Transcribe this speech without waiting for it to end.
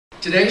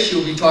Today she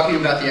will be talking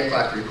about the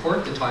ECLAC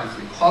report, The Time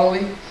for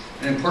Equality,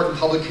 an important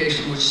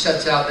publication which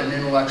sets out an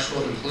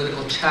intellectual and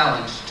political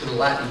challenge to the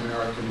Latin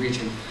American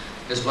region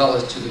as well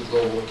as to the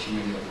global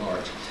community at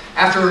large.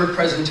 After her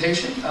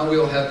presentation, we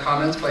will have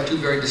comments by two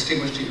very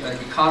distinguished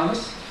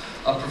economists,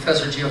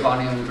 Professor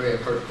Giovanni Andrea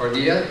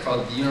Cordia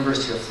from the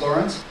University of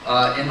Florence,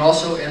 and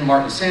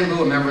Martin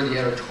Sambu, a member of the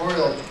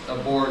editorial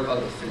board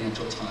of the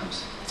Financial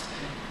Times.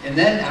 And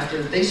then,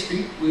 after they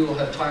speak, we will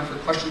have time for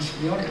questions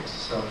from the audience.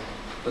 So,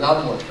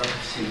 without more, Dr.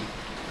 Bárcena.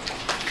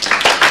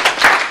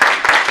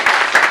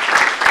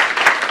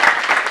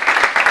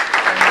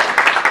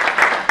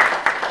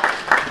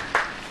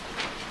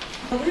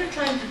 What we're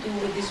trying to do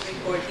with this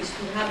report is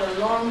to have a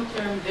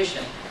long-term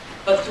vision.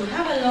 But to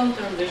have a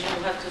long-term vision,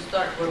 we have to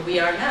start where we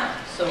are now.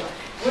 So,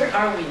 where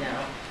are we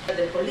now?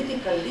 The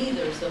political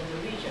leaders of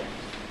the region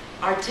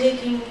are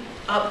taking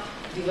up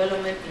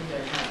development in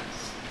their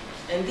hands.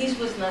 And this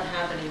was not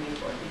happening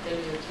before. To tell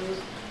you the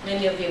truth,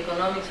 many of the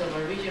economics of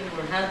our region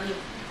were handled,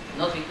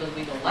 not because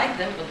we don't like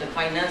them, but the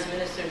finance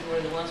ministers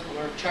were the ones who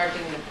were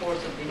charting the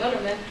course of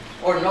development,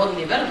 or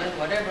non-development,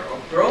 whatever, or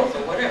growth,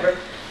 or whatever.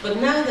 But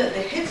now that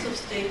the heads of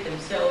state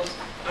themselves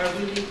are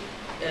really,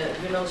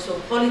 so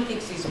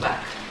politics is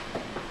back.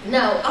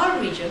 Now,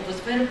 our region was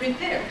better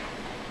prepared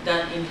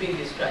than in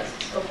previous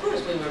crises. Of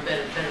course we were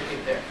better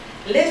prepared.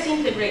 Less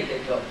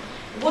integrated though.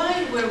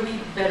 Why were we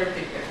better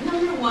prepared?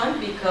 Number one,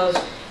 because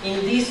in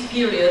this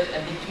period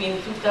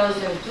between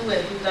 2002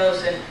 and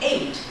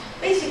 2008,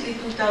 basically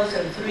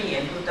 2003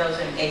 and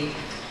 2008,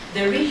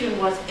 the region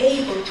was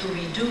able to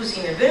reduce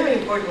in a very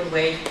important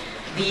way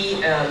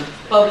the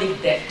public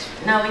debt.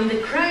 Now in the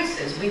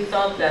crisis, we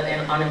thought that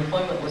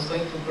unemployment was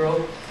going to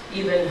grow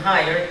even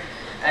higher,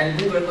 and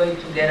we were going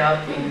to get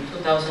up in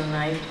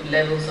 2009 to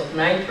levels of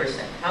 9%.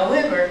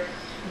 However,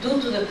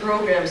 due to the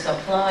programs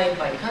applied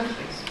by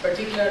countries,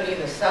 particularly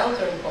the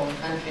southern-owned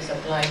countries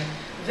applying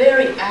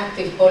very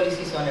active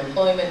policies on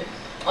employment,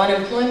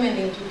 unemployment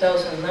in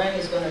 2009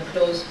 is going to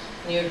close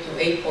near to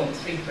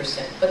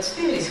 8.3%, but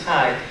still is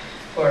high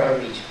for our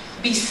region.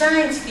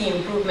 Besides the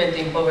improvement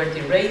in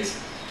poverty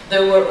rates,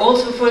 there were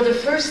also, for the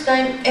first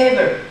time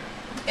ever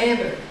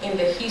in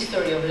the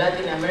history of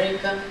Latin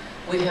America,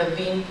 we have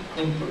been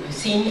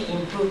seeing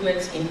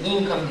improvements in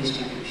income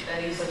distribution.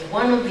 That is,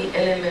 one of the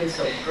elements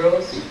of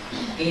growth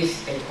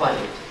is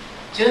equality,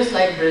 just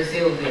like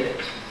Brazil did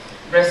it.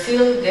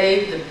 Brazil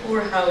gave the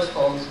poor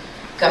households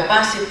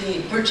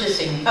capacity,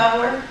 purchasing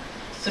power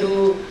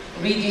through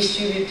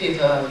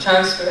redistributive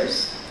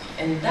transfers,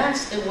 and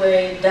that's the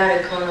way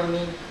that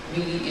economy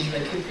really is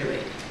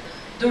recuperating.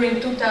 During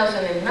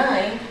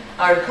 2009,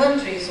 our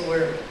countries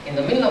were in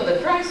the middle of the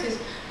crisis,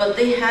 but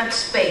they had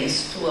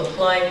space to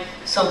apply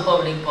some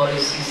public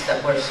policies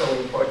that were so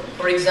important.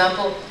 For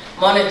example,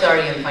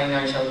 monetary and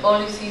financial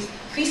policies,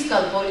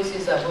 fiscal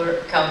policies that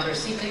were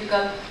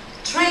counter-cyclical,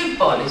 trade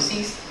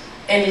policies,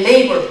 and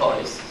labor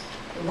policies.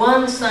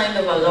 One sign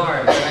of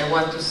alarm that I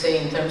want to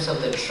say in terms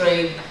of the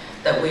trade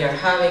that we are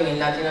having in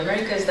Latin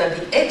America is that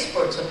the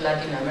exports of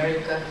Latin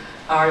America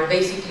are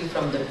basically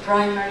from the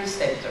primary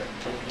sector.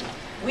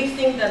 We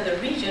think that the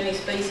region is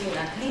facing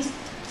at least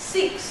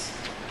 6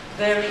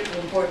 very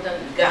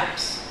important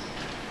gaps.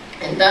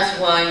 And that's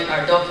why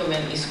our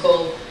document is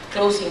called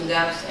Closing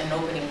Gaps and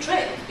Opening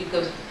Trade,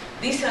 because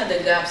these are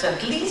the gaps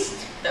at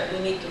least that we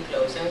need to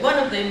close. And one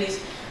of them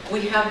is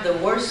we have the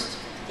worst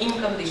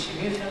income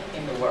distribution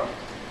in the world.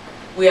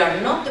 We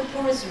are not the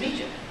poorest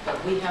region,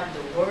 but we have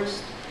the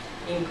worst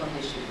income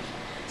distribution.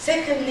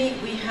 Secondly,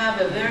 we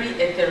have a very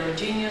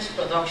heterogeneous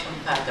production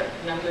pattern,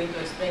 and I'm going to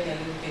explain a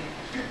little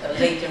bit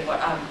later what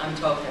I'm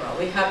talking about.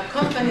 We have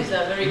companies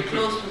that are very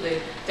close to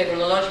the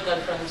technological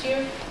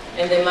frontier,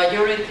 and the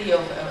majority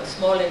of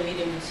small and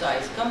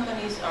medium-sized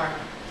companies are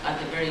at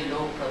the very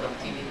low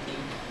productivity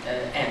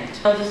end.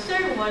 Now, the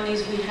third one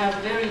is we have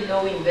very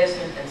low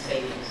investment and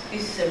savings.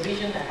 This is a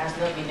region that has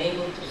not been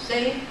able to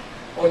save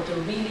or to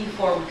really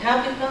form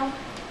capital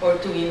or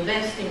to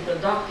invest in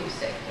productive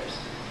sectors.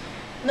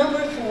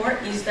 Number 4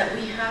 is that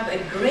we have a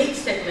great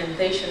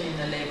segmentation in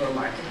the labor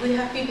market. We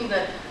have people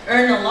that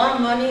earn a lot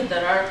of money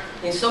that are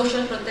in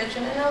social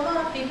protection, and a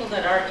lot of people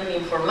that are in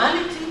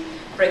informality,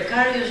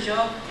 precarious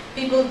job,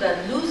 people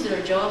that lose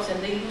their jobs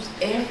and they lose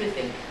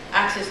everything,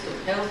 access to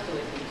health, to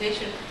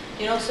education,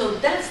 so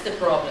that's the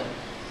problem.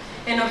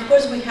 And of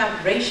course we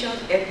have racial,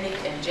 ethnic,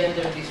 and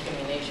gender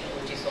discrimination,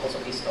 which is also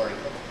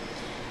historical.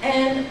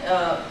 And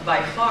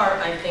by far,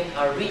 I think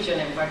our region,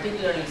 and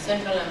particularly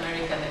Central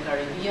America and the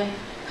Caribbean,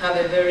 have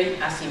a very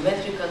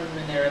asymmetrical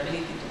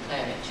vulnerability to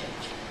climate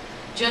change.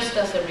 Just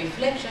as a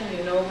reflection,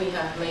 we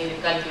have made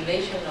a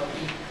calculation of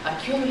the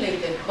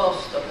accumulated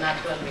cost of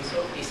natural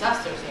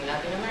disasters in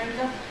Latin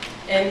America,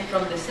 and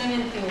from the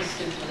 70s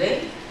to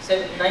today,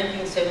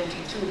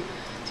 1972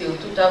 till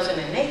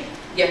 2008,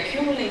 the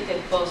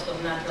accumulated cost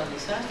of natural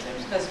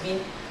disasters has been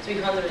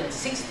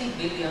 $360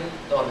 billion,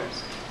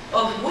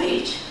 of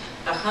which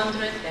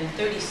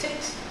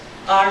 136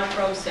 are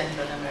from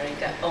Central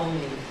America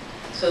only.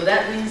 So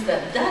that means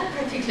that that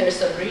particular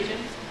sub-region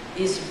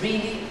is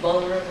really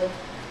vulnerable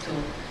to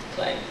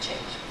climate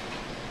change.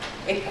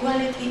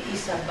 Equality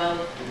is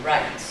about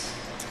rights.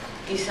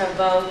 It's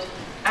about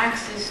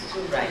access to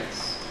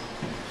rights,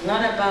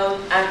 not about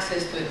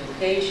access to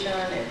education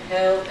and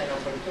health and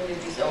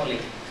opportunities only,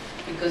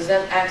 because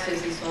that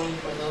access is only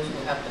for those who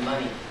have the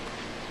money.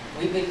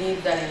 We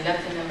believe that in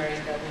Latin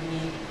America we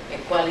need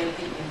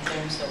equality in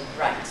terms of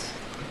rights.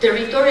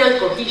 Territorial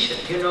cohesion,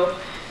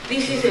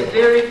 this is a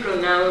very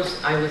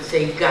pronounced, I would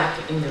say, gap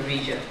in the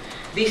region.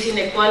 This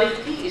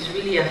inequality is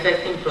really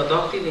affecting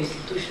productive,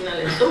 institutional,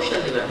 and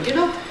social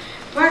development.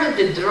 Part of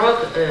the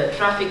drug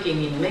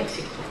trafficking in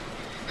Mexico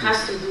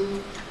has to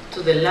do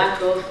to the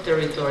lack of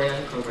territorial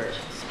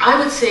convergence. I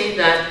would say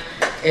that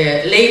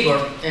labor,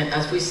 and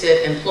as we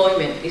said,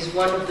 employment is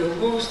one of the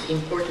most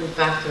important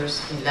factors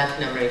in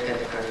Latin America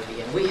and the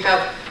Caribbean. We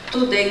have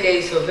 2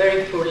 decades of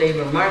very poor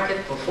labor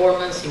market,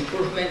 performance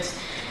improvements,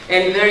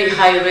 and very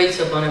high rates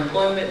of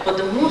unemployment, but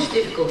the most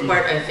difficult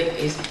part, I think,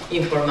 is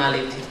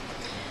informality.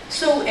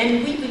 So,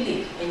 and we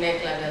believe in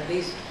ECLAC at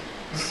least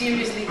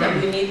seriously that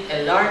we need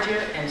a larger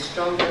and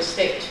stronger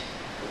state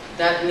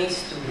that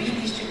needs to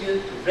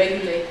redistribute, to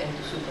regulate, and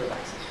to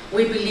supervise.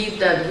 We believe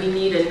that we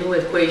need a new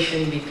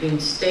equation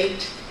between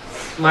state,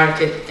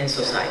 market, and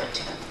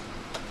society.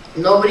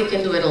 Nobody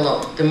can do it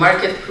alone. The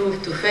market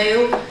proved to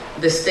fail.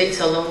 The states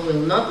alone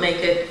will not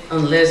make it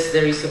unless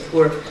there is a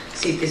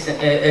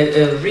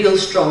real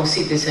strong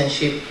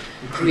citizenship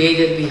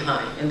created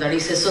behind, and that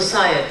is a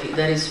society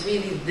that is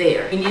really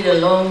there. We need a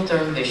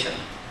long-term vision.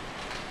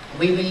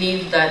 We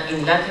believe that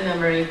in Latin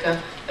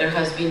America there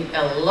has been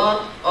a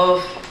lot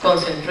of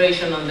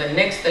concentration on the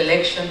next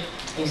election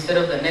instead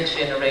of the next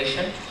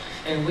generation,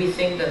 and we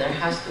think that there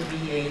has to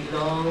be a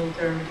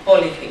long-term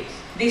politics.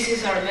 This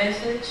is our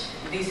message.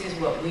 This is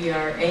what we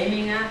are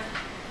aiming at.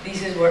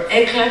 This is where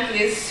ECLAC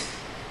is.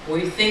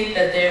 We think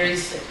that there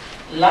is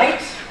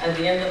light at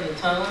the end of the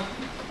tunnel.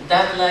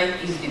 That light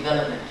is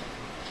development.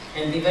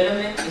 And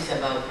development is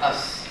about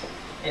us.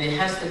 And it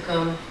has to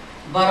come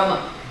bottom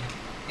up.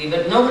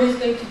 Nobody's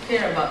going to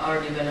care about our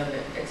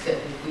development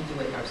except if we do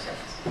it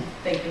ourselves.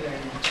 Thank you very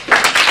much.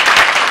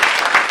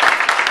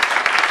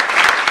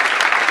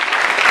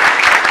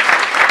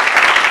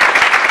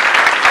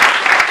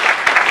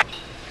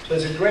 So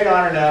it's a great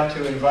honor now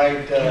to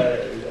invite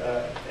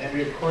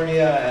Andrea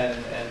Cornea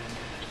and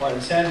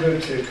Martin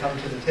Sandbu to come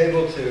to the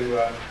table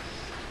to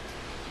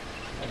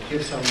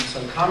give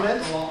some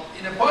comments. Well,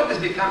 inequality has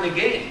become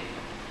again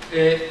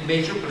a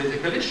major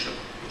political issue,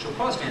 which of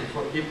course means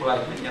for people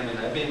like me,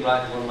 I've been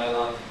writing all my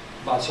life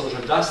about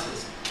social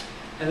justice.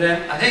 And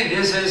then I think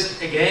this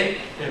is again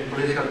a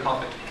political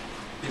topic.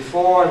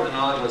 Before, it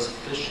was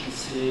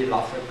efficiency,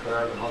 Laffer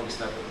curve, and all these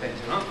type of things,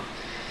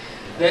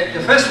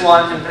 The first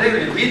one, and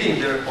particularly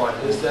reading the report,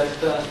 is that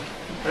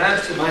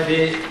perhaps it might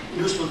be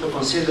useful to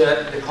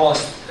consider the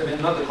cost,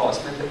 not the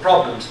cost, but the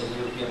problems of the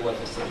European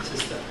welfare state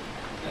system.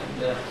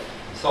 And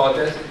so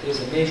that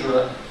is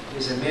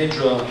a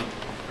major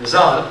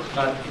result,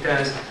 but it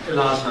has a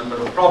large number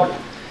of problems.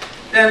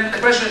 Then the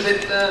question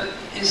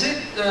is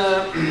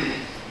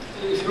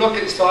if you look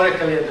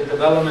historically at the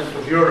development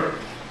of Europe,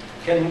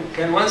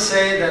 can one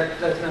say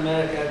that Latin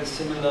America had a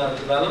similar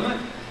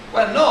development?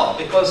 Well, no,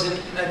 because in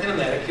Latin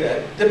America you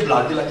had the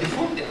bloody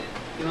latifundia.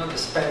 The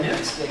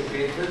Spaniards, they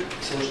created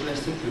social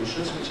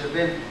institutions which have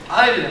been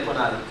highly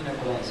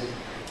inequalizing.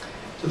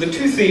 So the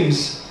 2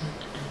 themes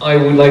I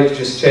would like to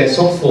just share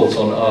some thoughts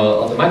on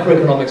are the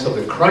macroeconomics of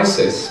the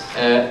crisis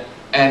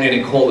and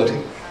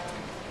inequality.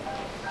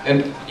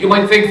 And you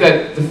might think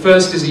that the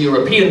first is a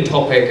European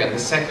topic and the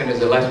second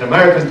is a Latin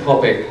American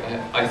topic.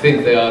 I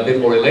think they are a bit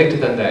more related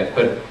than that,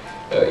 but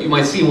you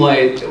might see why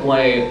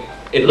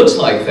it looks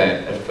like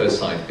that at first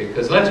sight,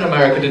 because Latin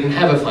America didn't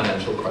have a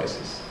financial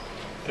crisis.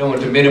 I don't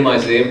want to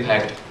minimize the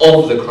impact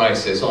of the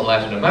crisis on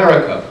Latin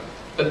America,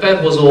 but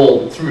that was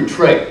all through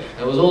trade.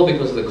 That was all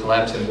because of the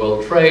collapse in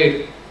world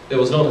trade. There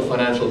was not a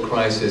financial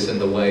crisis in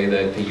the way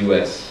that the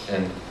US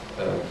and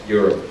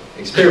Europe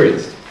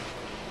experienced.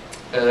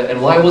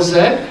 And why was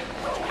that?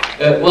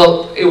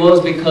 Well, it was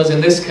because in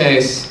this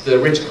case, the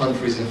rich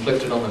countries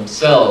inflicted on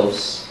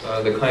themselves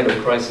the kind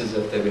of crisis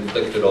that they've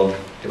inflicted on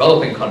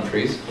developing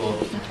countries for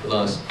the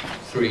last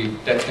 3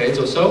 decades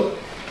or so.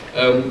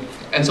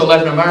 And so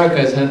Latin America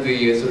has had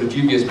the sort of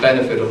dubious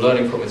benefit of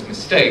learning from its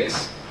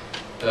mistakes.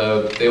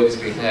 They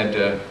obviously had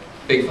a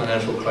big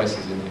financial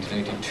crisis in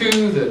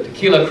 1982, the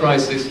tequila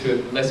crisis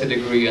to a lesser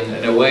degree,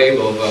 and a wave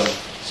of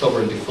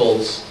sovereign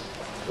defaults,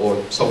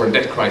 or sovereign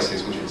debt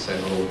crisis, we should say,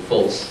 not all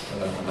defaults,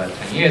 about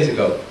 10 years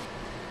ago.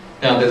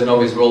 Now, there's an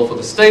obvious role for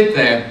the state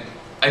there.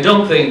 I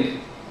don't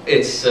think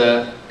it's,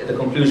 the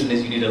conclusion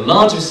is you need a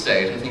larger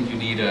state. I think you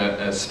need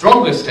a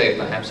stronger state,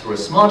 perhaps, or a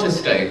smarter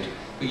state.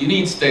 But you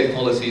need state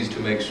policies to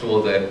make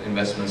sure that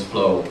investments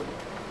flow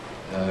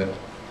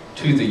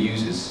to the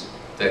users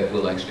that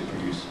will actually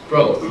produce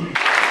growth.